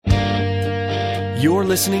You're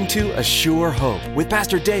listening to A Sure Hope with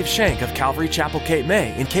Pastor Dave Shank of Calvary Chapel, Cape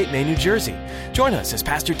May in Cape May, New Jersey. Join us as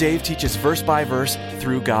Pastor Dave teaches verse by verse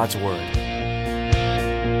through God's Word.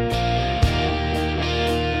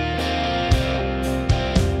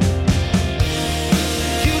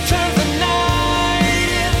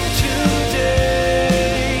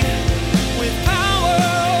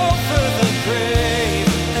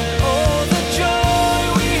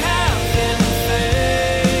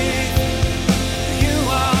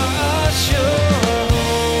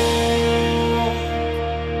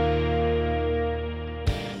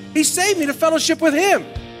 He saved me to fellowship with Him.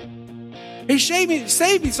 He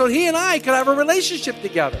saved me so He and I could have a relationship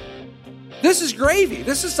together. This is gravy.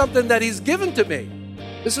 This is something that He's given to me.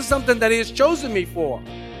 This is something that He has chosen me for.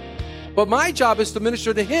 But my job is to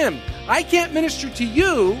minister to Him. I can't minister to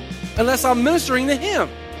you unless I'm ministering to Him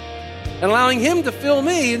and allowing Him to fill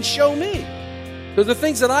me and show me. Because the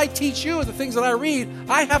things that I teach you and the things that I read,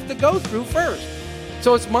 I have to go through first.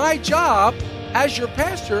 So it's my job as your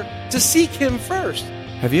pastor to seek Him first.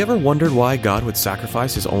 Have you ever wondered why God would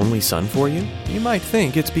sacrifice His only Son for you? You might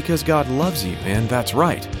think it's because God loves you, and that's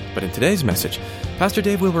right. But in today's message, Pastor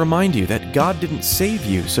Dave will remind you that God didn't save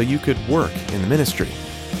you so you could work in the ministry.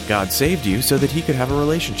 God saved you so that He could have a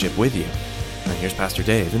relationship with you. Now here's Pastor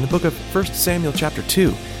Dave in the book of 1 Samuel chapter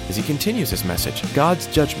 2 as he continues his message, God's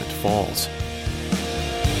Judgment Falls.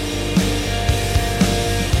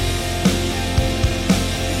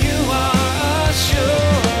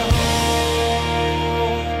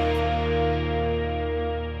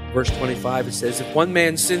 Verse 25, it says, if one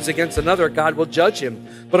man sins against another, God will judge him.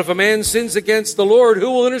 But if a man sins against the Lord,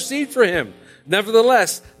 who will intercede for him?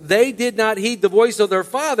 Nevertheless, they did not heed the voice of their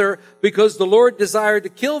father because the Lord desired to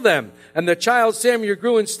kill them. And the child Samuel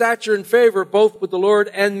grew in stature and favor both with the Lord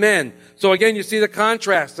and men. So again, you see the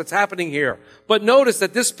contrast that's happening here. But notice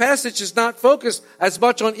that this passage is not focused as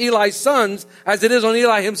much on Eli's sons as it is on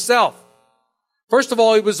Eli himself. First of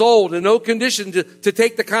all, he was old and no condition to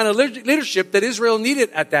take the kind of leadership that Israel needed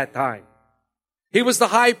at that time. He was the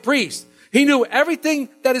high priest. He knew everything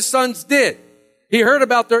that his sons did. He heard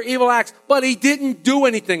about their evil acts, but he didn't do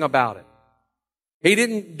anything about it. He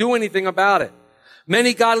didn't do anything about it.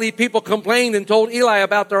 Many godly people complained and told Eli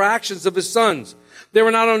about their actions of his sons. They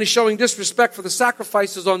were not only showing disrespect for the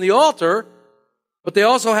sacrifices on the altar, but they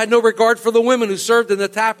also had no regard for the women who served in the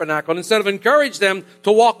tabernacle. And instead of encouraging them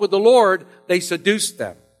to walk with the Lord, they seduced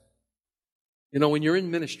them. You know, when you're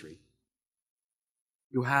in ministry,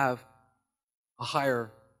 you have a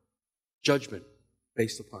higher judgment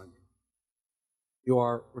based upon you. You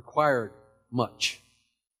are required much.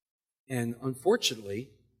 And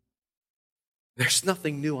unfortunately, there's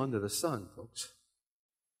nothing new under the sun, folks.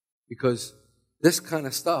 Because this kind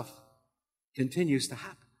of stuff continues to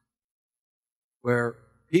happen. Where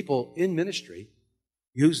people in ministry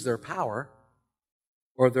use their power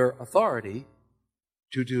or their authority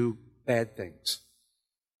to do bad things,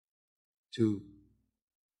 to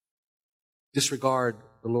disregard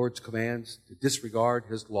the Lord's commands, to disregard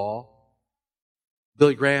His law.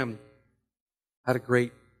 Billy Graham had a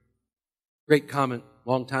great comment a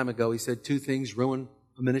long time ago. He said, 2 things ruin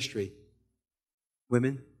a ministry: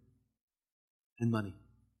 women and money.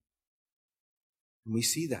 And we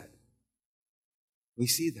see that. We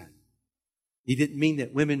see that. He didn't mean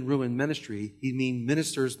that women ruin ministry. He mean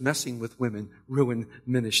ministers messing with women ruin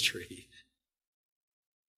ministry.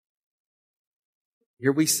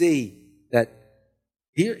 Here we see that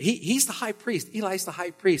he's the high priest. Eli's the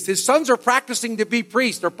high priest. His sons are practicing to be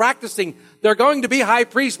priests. They're going to be high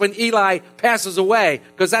priests when Eli passes away,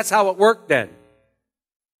 because that's how it worked then.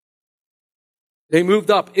 They moved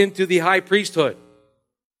up into the high priesthood.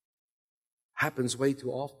 Happens way too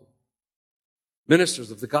often.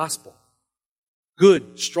 Ministers of the gospel,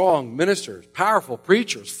 good, strong ministers, powerful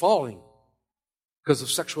preachers falling because of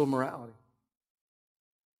sexual immorality.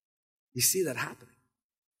 You see that happening.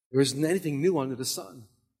 There isn't anything new under the sun.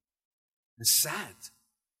 It's sad.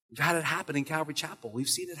 We've had it happen in Calvary Chapel. We've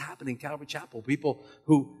seen it happen in Calvary Chapel.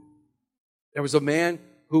 There was a man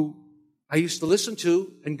who I used to listen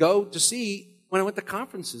to and go to see when I went to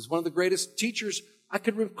conferences, one of the greatest teachers I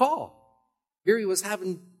could recall. Here he was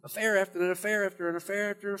having affair after an affair after an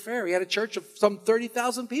affair after an affair. He had a church of some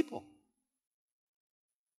 30,000 people.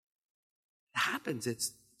 It happens.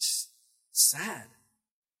 It's sad.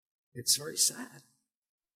 It's very sad.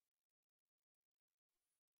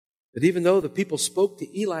 But even though the people spoke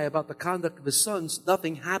to Eli about the conduct of his sons,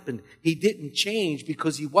 nothing happened. He didn't change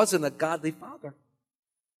because he wasn't a godly father.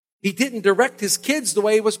 He didn't direct his kids the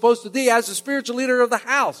way he was supposed to be as the spiritual leader of the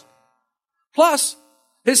house. Plus,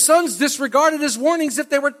 his sons disregarded his warnings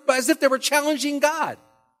as if they were challenging God.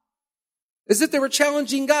 as if they were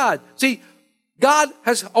challenging God. See, God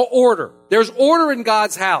has order. There's order in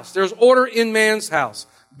God's house. There's order in man's house.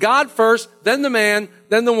 God first, then the man,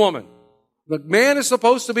 then the woman. The man is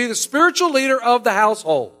supposed to be the spiritual leader of the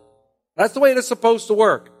household. That's the way it is supposed to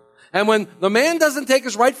work. And when the man doesn't take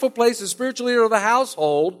his rightful place as spiritual leader of the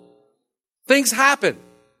household, things happen.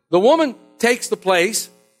 The woman takes the place,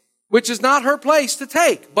 which is not her place to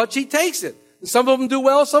take, but she takes it. Some of them do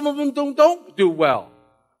well, some of them don't do well.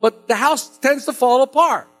 But the house tends to fall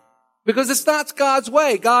apart because it's not God's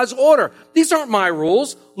way, God's order. These aren't my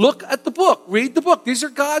rules. Look at the book. Read the book. These are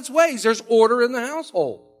God's ways. There's order in the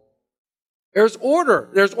household. There's order.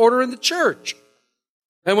 There's order in the church.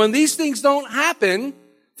 And when these things don't happen,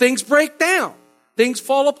 things break down. Things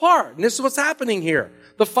fall apart. And this is what's happening here.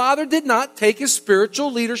 The father did not take his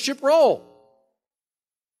spiritual leadership role.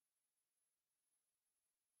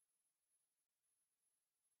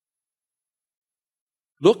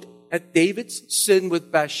 Look at David's sin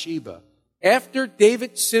with Bathsheba. After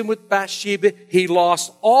David sinned with Bathsheba, he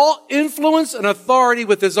lost all influence and authority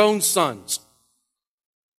with his own sons.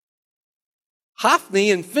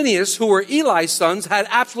 Hophni and Phinehas, who were Eli's sons, had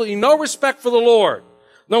absolutely no respect for the Lord.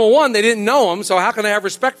 Number one, they didn't know him, so how can they have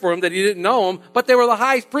respect for him that he didn't know him? But they were the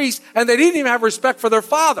high priest, and they didn't even have respect for their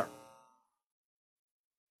father.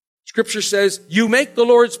 Scripture says, you make the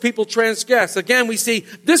Lord's people transgress. Again, we see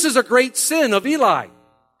this is a great sin of Eli.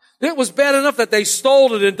 It was bad enough that they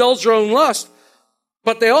stole and indulged their own lust,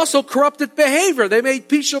 but they also corrupted behavior. They made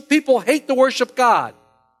people hate to worship God.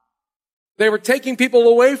 They were taking people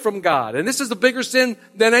away from God. And this is a bigger sin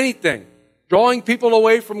than anything, drawing people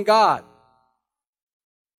away from God.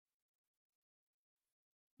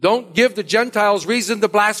 Don't give the Gentiles reason to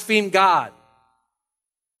blaspheme God,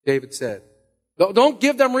 David said. Don't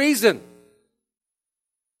give them reason.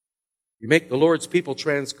 You make the Lord's people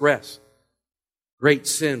transgress. Great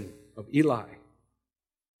sin of Eli.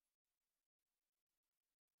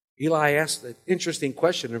 Eli asked an interesting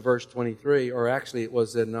question in verse 23, or actually it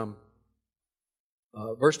was in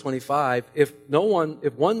verse 25. If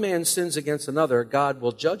one man sins against another, God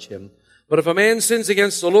will judge him. But if a man sins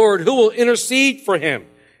against the Lord, who will intercede for him?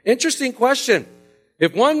 Interesting question.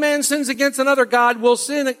 If one man sins against another, God will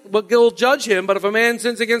judge him. But if a man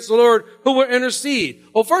sins against the Lord, who will intercede?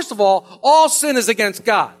 Well, first of all sin is against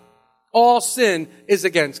God. All sin is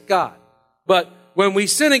against God. But when we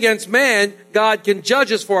sin against man, God can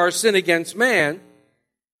judge us for our sin against man.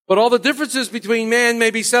 But all the differences between man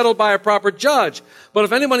may be settled by a proper judge. But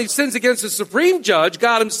if anybody sins against the supreme judge,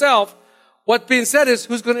 God himself, what's being said is,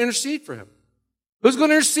 who's going to intercede for him? Who's going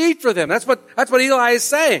to intercede for them? That's what Eli is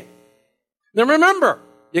saying. Now remember,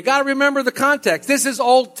 you got to remember the context. This is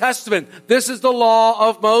Old Testament. This is the law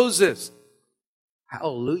of Moses.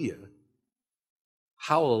 Hallelujah.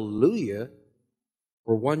 Hallelujah.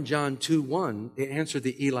 For 1 John 2:1, it answered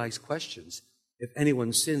the Eli's questions. If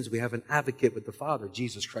anyone sins, we have an advocate with the Father,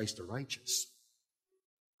 Jesus Christ the righteous.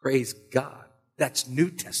 Praise God. That's New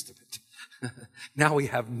Testament. Now we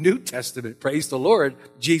have New Testament. Praise the Lord.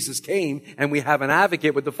 Jesus came and we have an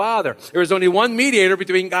advocate with the Father. There is only one mediator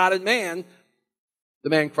between God and man, the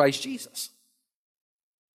man Christ Jesus.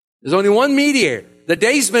 There's only one mediator. The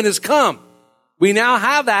daysman has come. We now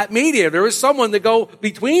have that mediator. There is someone to go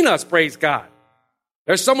between us, praise God.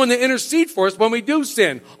 There's someone to intercede for us when we do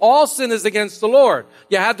sin. All sin is against the Lord.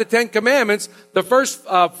 You have the 10 Commandments. The first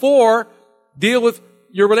 4 deal with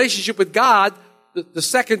your relationship with God. The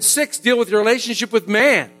second 6 deal with your relationship with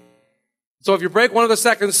man. So if you break one of the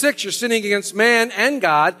second 6, you're sinning against man and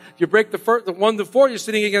God. If you break the 1 to 4, you're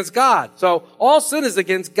sinning against God. So all sin is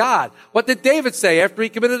against God. What did David say after he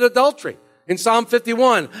committed adultery? In Psalm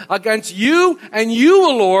 51, against you and you,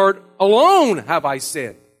 O Lord, alone have I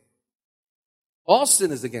sinned. All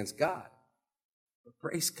sin is against God. But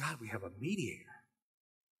praise God, we have a mediator.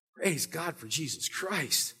 Praise God for Jesus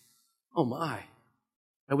Christ. Oh my.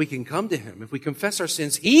 And we can come to him. If we confess our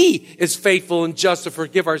sins, he is faithful and just to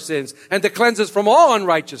forgive our sins and to cleanse us from all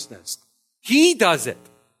unrighteousness. He does it.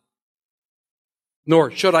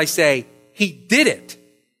 Nor should I say, he did it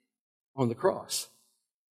on the cross.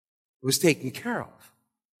 It was taken care of.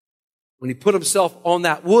 When he put himself on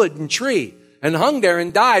that wooden tree and hung there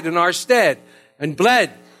and died in our stead and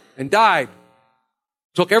bled and died.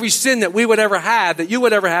 Took every sin that we would ever have, that you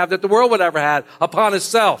would ever have, that the world would ever have upon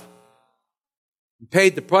himself. He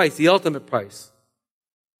paid the price, the ultimate price.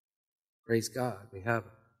 Praise God. We have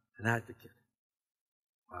an advocate.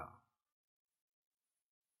 Wow.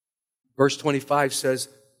 Verse 25 says,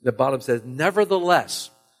 the bottom says, nevertheless.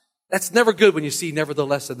 That's never good when you see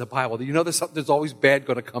nevertheless in the Bible. You know there's always bad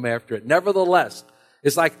going to come after it. Nevertheless.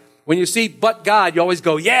 It's like when you see but God, you always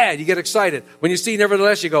go, yeah, you get excited. When you see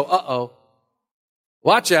nevertheless, you go, uh-oh.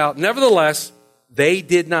 Watch out. Nevertheless, they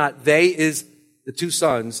is the two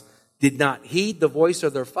sons, did not heed the voice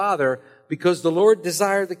of their father because the Lord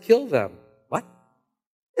desired to kill them. What?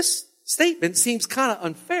 This statement seems kind of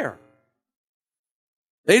unfair.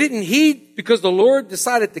 They didn't heed because the Lord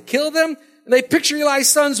decided to kill them. And they picture Eli's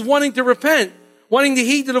sons wanting to repent, wanting to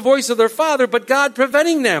heed to the voice of their father, but God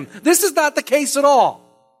preventing them. This is not the case at all.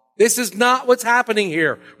 This is not what's happening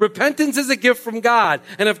here. Repentance is a gift from God.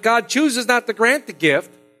 And if God chooses not to grant the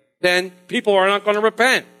gift, then people are not going to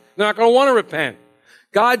repent. They're not going to want to repent.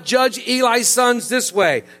 God judged Eli's sons this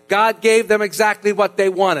way. God gave them exactly what they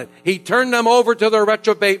wanted. He turned them over to their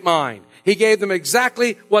reprobate mind. He gave them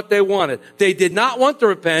exactly what they wanted. They did not want to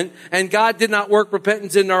repent, and God did not work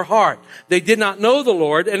repentance in their heart. They did not know the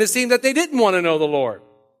Lord, and it seemed that they didn't want to know the Lord.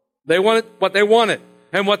 They wanted what they wanted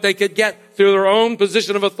and what they could get through their own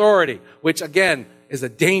position of authority, which, again, is a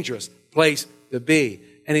dangerous place to be.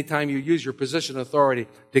 Anytime you use your position of authority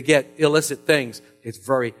to get illicit things, it's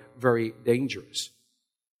very, very dangerous.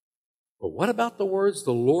 But what about the words,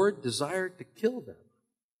 the Lord desired to kill them?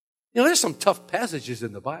 You know, there's some tough passages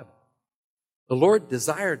in the Bible. The Lord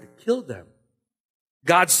desired to kill them.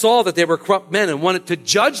 God saw that they were corrupt men and wanted to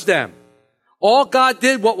judge them. All God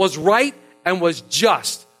did what was right and was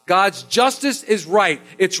just. God's justice is right.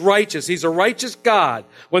 It's righteous. He's a righteous God.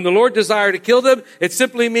 When the Lord desired to kill them, it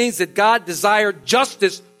simply means that God desired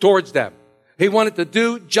justice towards them. He wanted to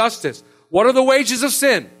do justice. What are the wages of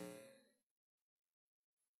sin?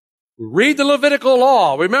 Read the Levitical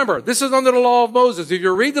law. Remember, this is under the law of Moses. If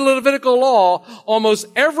you read the Levitical law, almost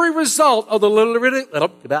every result of the Levitical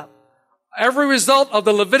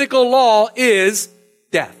law is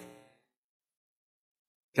death.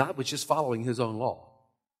 God was just following his own law.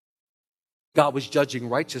 God was judging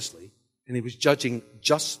righteously, and he was judging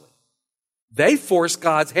justly. They forced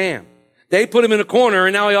God's hand. They put him in a corner,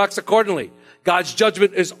 and now he acts accordingly. God's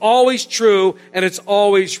judgment is always true, and it's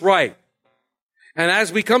always right. And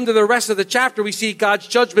as we come to the rest of the chapter, we see God's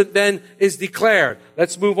judgment then is declared.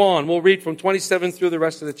 Let's move on. We'll read from 27 through the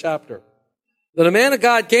rest of the chapter. Then the man of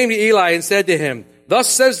God came to Eli and said to him, "Thus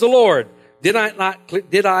says the Lord, did I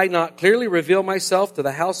not clearly reveal myself to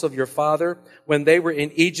the house of your father when they were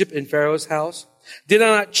in Egypt in Pharaoh's house? Did I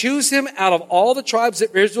not choose him out of all the tribes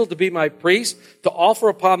of Israel to be my priest, to offer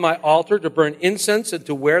upon my altar, to burn incense, and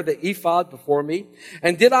to wear the ephod before me?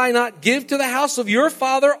 And did I not give to the house of your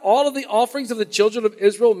father all of the offerings of the children of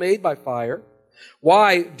Israel made by fire?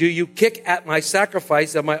 Why do you kick at my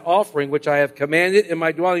sacrifice and my offering, which I have commanded in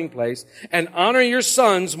my dwelling place, and honor your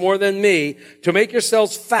sons more than me, to make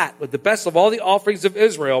yourselves fat with the best of all the offerings of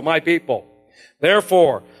Israel, my people?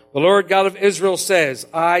 Therefore, the Lord God of Israel says,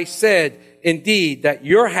 I said, indeed, that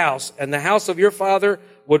your house and the house of your father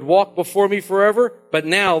would walk before me forever. But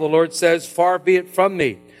now the Lord says, far be it from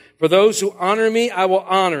me. For those who honor me, I will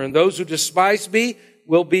honor, and those who despise me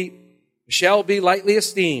shall be lightly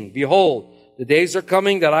esteemed. Behold, the days are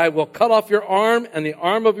coming that I will cut off your arm and the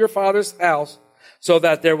arm of your father's house, so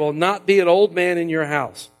that there will not be an old man in your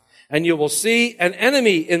house. And you will see an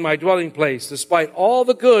enemy in my dwelling place, despite all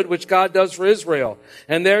the good which God does for Israel.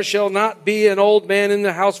 And there shall not be an old man in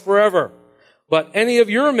the house forever. But any of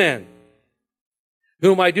your men,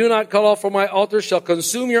 whom I do not cut off from my altar, shall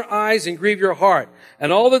consume your eyes and grieve your heart.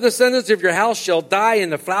 And all the descendants of your house shall die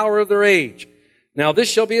in the flower of their age. Now this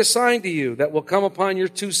shall be a sign to you that will come upon your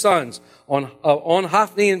two sons, on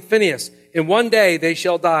Hophni and Phinehas. In one day they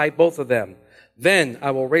shall die, both of them. Then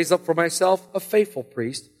I will raise up for myself a faithful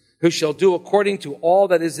priest, who shall do according to all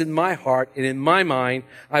that is in my heart and in my mind.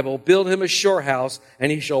 I will build him a sure house,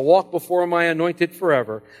 and he shall walk before my anointed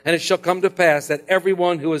forever. And it shall come to pass that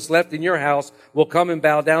everyone who is left in your house will come and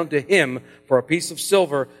bow down to him for a piece of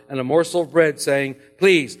silver and a morsel of bread, saying,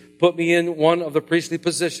 please put me in one of the priestly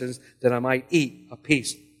positions, that I might eat a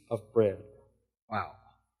piece of bread." Wow.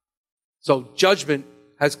 So judgment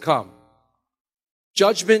has come.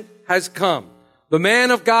 Judgment has come. The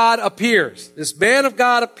man of God appears. This man of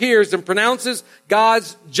God appears and pronounces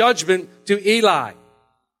God's judgment to Eli.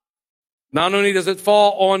 Not only does it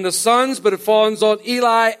fall on the sons, but it falls on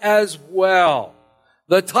Eli as well.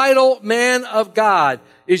 The title man of God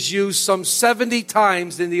is used some 70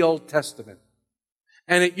 times in the Old Testament.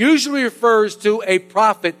 And it usually refers to a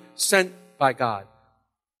prophet sent by God.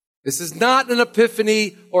 This is not an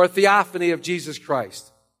epiphany or a theophany of Jesus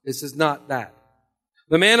Christ. This is not that.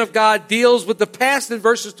 The man of God deals with the past in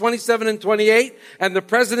verses 27 and 28 and the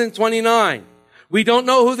present in 29. We don't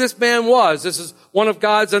know who this man was. This is one of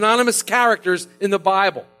God's anonymous characters in the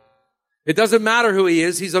Bible. It doesn't matter who he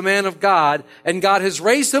is. He's a man of God, and God has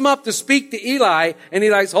raised him up to speak to Eli and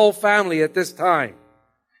Eli's whole family at this time.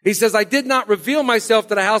 He says, I did not reveal myself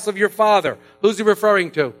to the house of your father. Who's he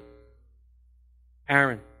referring to?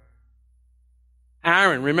 Aaron.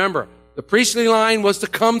 Aaron, remember, the priestly line was to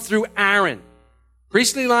come through Aaron.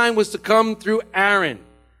 Priestly line was to come through Aaron.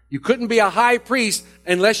 You couldn't be a high priest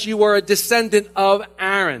unless you were a descendant of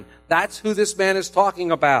Aaron. That's who this man is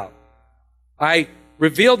talking about. I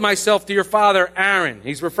revealed myself to your father Aaron.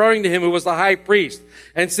 He's referring to him who was the high priest.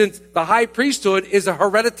 And since the high priesthood is a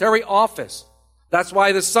hereditary office, that's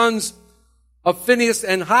why the sons of Phinehas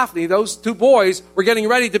and Hophni, those two boys, were getting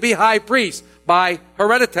ready to be high priests by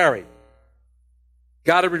hereditary.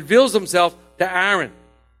 God reveals himself to Aaron.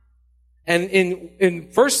 And in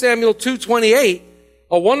 1 Samuel 2:28,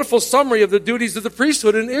 a wonderful summary of the duties of the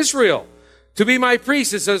priesthood in Israel. To be my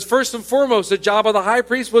priest, it says, first and foremost, the job of the high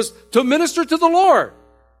priest was to minister to the Lord.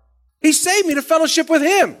 He saved me to fellowship with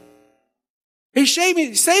him. He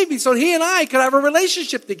saved me so he and I could have a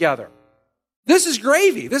relationship together. This is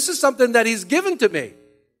gravy. This is something that he's given to me.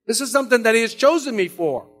 This is something that he has chosen me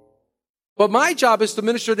for. But my job is to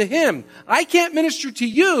minister to him. I can't minister to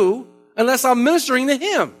you unless I'm ministering to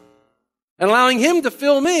him and allowing him to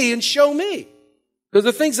fill me and show me. Because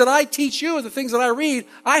the things that I teach you, the things that I read,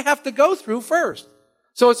 I have to go through first.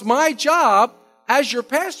 So it's my job as your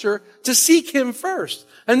pastor to seek him first.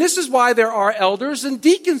 And this is why there are elders and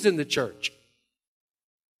deacons in the church.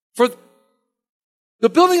 For the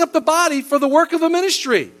building up the body for the work of the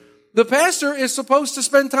ministry. The pastor is supposed to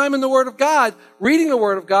spend time in the Word of God, reading the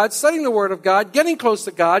Word of God, studying the Word of God, getting close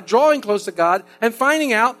to God, drawing close to God, and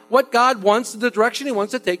finding out what God wants, the direction he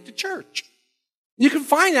wants to take the church. You can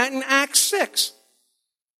find that in Acts 6.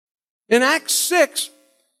 In Acts 6,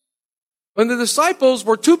 when the disciples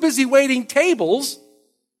were too busy waiting tables,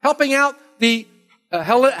 helping out the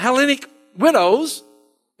Hellenic widows,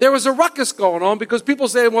 there was a ruckus going on because people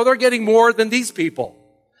said, well, they're getting more than these people.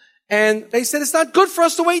 And they said, it's not good for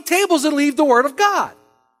us to wait tables and leave the Word of God.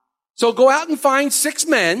 So go out and find 6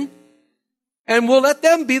 men, and we'll let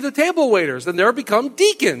them be the table waiters. And they're become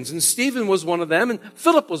deacons. And Stephen was one of them, and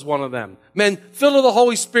Philip was one of them. Men full of the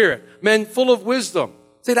Holy Spirit, men full of wisdom.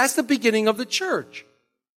 See, that's the beginning of the church.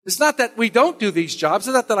 It's not that we don't do these jobs.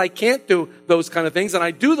 It's not that I can't do those kind of things, and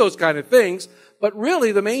I do those kind of things. But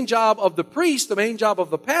really, the main job of the priest, the main job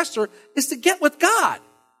of the pastor, is to get with God.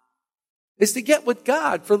 Is to get with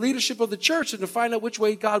God for leadership of the church and to find out which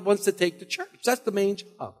way God wants to take the church. That's the main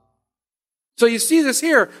job. So you see this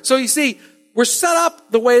here. So you see, we're set up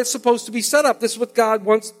the way it's supposed to be set up. This is what God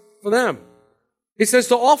wants for them. He says,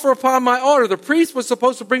 to offer upon my altar. The priest was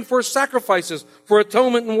supposed to bring forth sacrifices for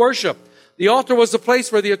atonement and worship. The altar was the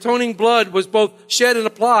place where the atoning blood was both shed and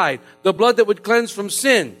applied, the blood that would cleanse from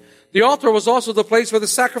sin. The altar was also the place where the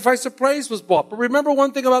sacrifice of praise was brought. But remember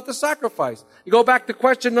one thing about the sacrifice. You go back to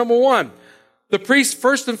question number 1. The priest's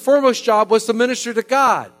first and foremost job was to minister to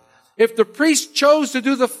God. If the priest chose to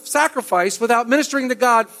do the sacrifice without ministering to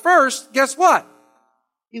God first, guess what?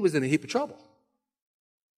 He was in a heap of trouble.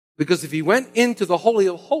 Because if he went into the Holy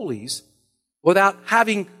of Holies without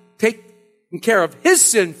having taken care of his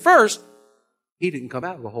sin first, he didn't come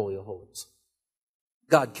out of the Holy of Holies.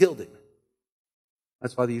 God killed him.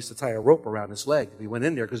 That's why they used to tie a rope around his leg if he went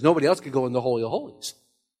in there, because nobody else could go in the Holy of Holies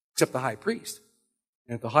except the high priest.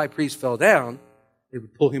 And if the high priest fell down, they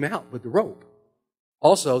would pull him out with the rope.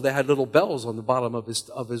 Also, they had little bells on the bottom of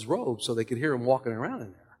his robe so they could hear him walking around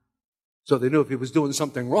in there. So they knew if he was doing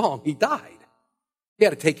something wrong, he died. He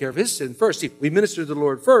had to take care of his sin first. See, we minister to the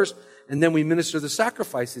Lord first, and then we minister the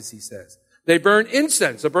sacrifices, he says. They burned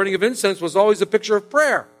incense. The burning of incense was always a picture of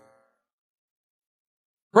prayer.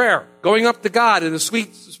 Prayer, going up to God in a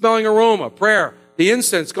sweet-smelling aroma. Prayer, the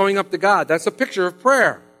incense going up to God. That's a picture of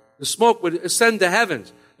prayer. The smoke would ascend to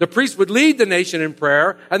heavens. The priest would lead the nation in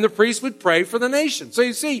prayer, and the priest would pray for the nation. So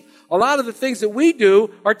you see, a lot of the things that we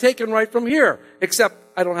do are taken right from here, except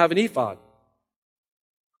I don't have an ephod.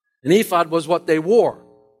 An ephod was what they wore.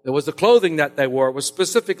 There was the clothing that they wore. It was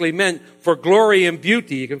specifically meant for glory and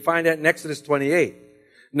beauty. You can find that in Exodus 28.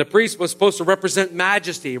 And the priest was supposed to represent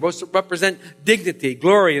majesty. He was supposed to represent dignity,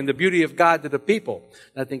 glory, and the beauty of God to the people.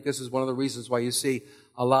 And I think this is one of the reasons why you see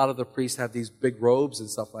a lot of the priests have these big robes and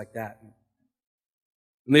stuff like that.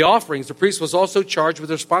 And the offerings, the priest was also charged with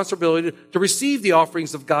the responsibility to receive the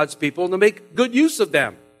offerings of God's people and to make good use of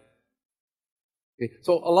them. Okay,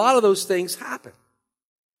 so a lot of those things happen.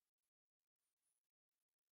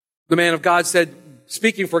 The man of God said,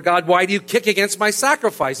 speaking for God, why do you kick against my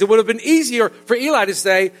sacrifice? It would have been easier for Eli to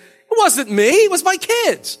say, it wasn't me, it was my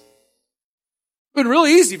kids. It would have been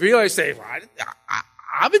really easy for Eli to say, well,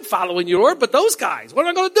 I've been following you, Lord, but those guys, what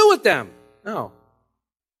am I going to do with them? No.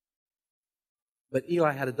 But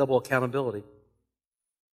Eli had a double accountability.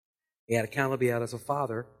 He had accountability as a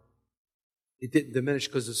father. It didn't diminish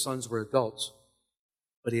because his sons were adults.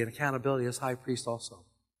 But he had accountability as high priest also.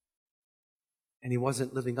 And he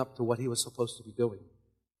wasn't living up to what he was supposed to be doing.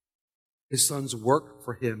 His sons worked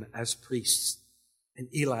for him as priests.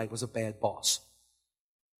 And Eli was a bad boss.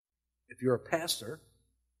 If you're a pastor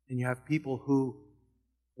and you have people who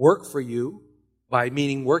work for you, by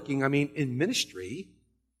meaning working, I mean in ministry,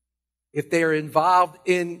 if they are involved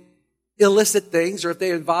in illicit things or if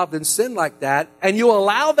they're involved in sin like that, and you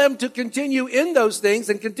allow them to continue in those things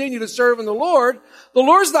and continue to serve in the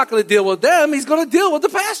Lord's not going to deal with them. He's going to deal with the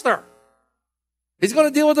pastor. He's going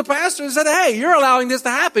to deal with the pastor and say, hey, you're allowing this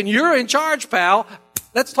to happen. You're in charge, pal.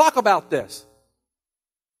 Let's talk about this.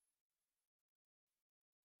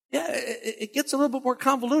 Yeah, it gets a little bit more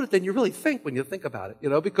convoluted than you really think when you think about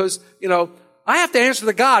it, because, I have to answer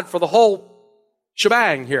to God for the whole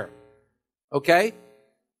shebang here. Okay?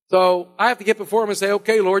 So I have to get before him and say,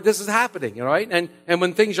 okay, Lord, this is happening, right? And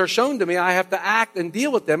when things are shown to me, I have to act and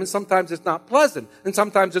deal with them. And sometimes it's not pleasant. And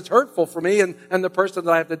sometimes it's hurtful for me and the person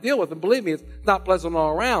that I have to deal with. And believe me, it's not pleasant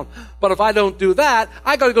all around. But if I don't do that,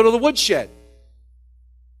 I got to go to the woodshed.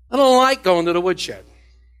 I don't like going to the woodshed.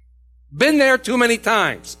 Been there too many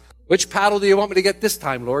times. Which paddle do you want me to get this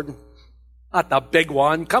time, Lord? Not the big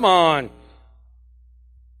one. Come on.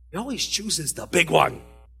 He always chooses the big one.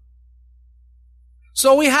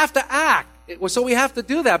 So we have to act. So we have to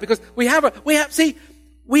do that because we have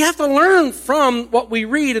to learn from what we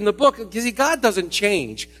read in the book. Because God doesn't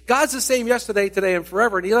change. God's the same yesterday, today, and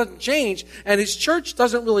forever, and He doesn't change. And His church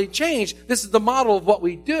doesn't really change. This is the model of what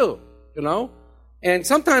we do, And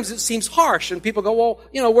sometimes it seems harsh, and people go, well,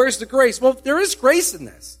 where's the grace? Well, there is grace in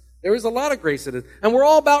this. There is a lot of grace in it. And we're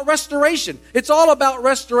all about restoration. It's all about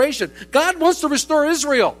restoration. God wants to restore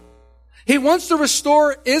Israel. He wants to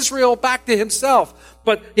restore Israel back to Himself.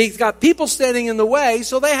 But He's got people standing in the way,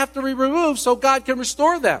 so they have to be removed so God can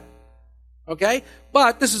restore them. Okay?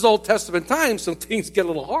 But this is Old Testament times, so things get a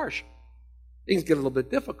little harsh. Things get a little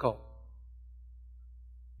bit difficult.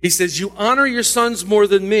 He says, you honor your sons more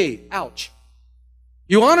than me. Ouch.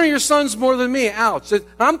 You honor your sons more than me. Ouch.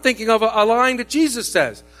 I'm thinking of a line that Jesus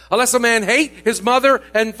says. Unless a man hate his mother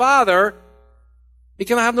and father, he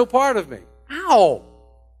can have no part of me. Ow.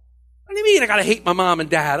 What do you mean I got to hate my mom and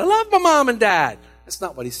dad? I love my mom and dad. That's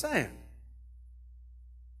not what He's saying.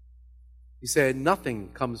 He said, nothing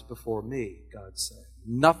comes before me, God said.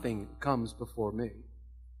 Nothing comes before me.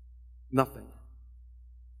 Nothing.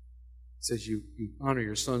 He says, you honor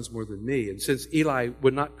your sons more than me. And since Eli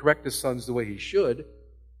would not correct his sons the way he should,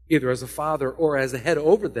 either as a father or as a head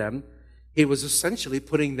over them, he was essentially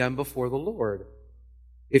putting them before the Lord.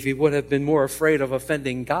 If he would have been more afraid of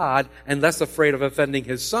offending God and less afraid of offending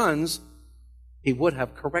his sons, he would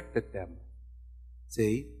have corrected them.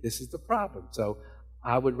 See, this is the problem. So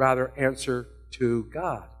I would rather answer to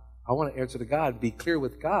God. I want to answer to God, be clear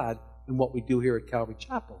with God in what we do here at Calvary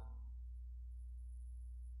Chapel.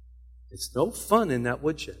 It's no fun in that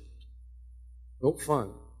woodshed. No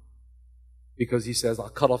fun. Because He says, I'll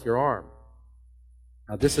cut off your arm.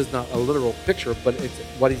 Now, this is not a literal picture, but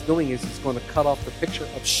what He's doing is He's going to cut off the picture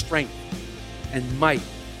of strength and might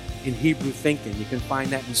in Hebrew thinking. You can find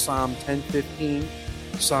that in Psalm 10:15,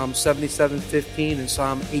 Psalm 77:15, and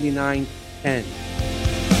Psalm 89:10.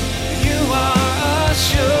 You are a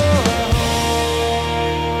sure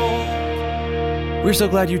hope. We're so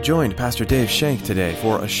glad you joined Pastor Dave Shank today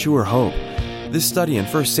for A Sure Hope. This study in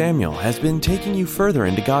 1 Samuel has been taking you further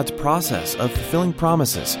into God's process of fulfilling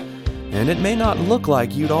promises. And it may not look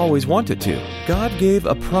like you'd always want it to. God gave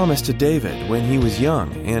a promise to David when he was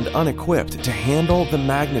young and unequipped to handle the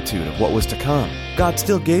magnitude of what was to come. God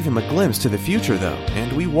still gave him a glimpse to the future, though,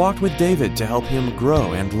 and we walked with David to help him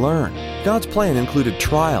grow and learn. God's plan included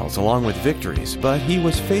trials along with victories, but He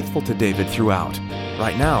was faithful to David throughout.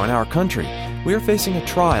 Right now in our country, we are facing a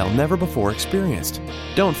trial never before experienced.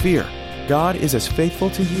 Don't fear. God is as faithful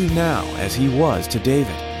to you now as He was to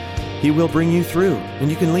David. He will bring you through, and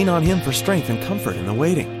you can lean on Him for strength and comfort in the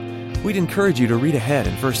waiting. We'd encourage you to read ahead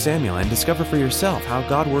in 1 Samuel and discover for yourself how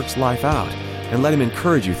God works life out, and let Him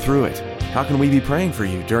encourage you through it. How can we be praying for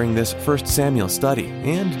you during this 1 Samuel study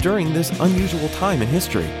and during this unusual time in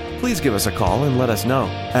history? Please give us a call and let us know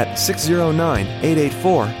at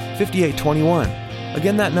 609-884-5821.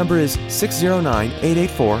 Again, that number is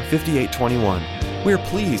 609-884-5821. We are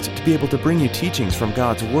pleased to be able to bring you teachings from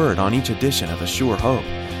God's Word on each edition of A Sure Hope.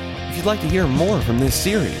 If you'd like to hear more from this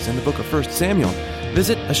series in the book of 1 Samuel,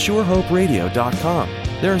 visit ASureHopeRadio.com.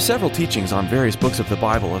 There are several teachings on various books of the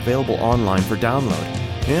Bible available online for download,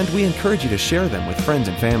 and we encourage you to share them with friends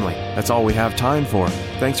and family. That's all we have time for.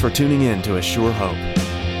 Thanks for tuning in to A Sure Hope.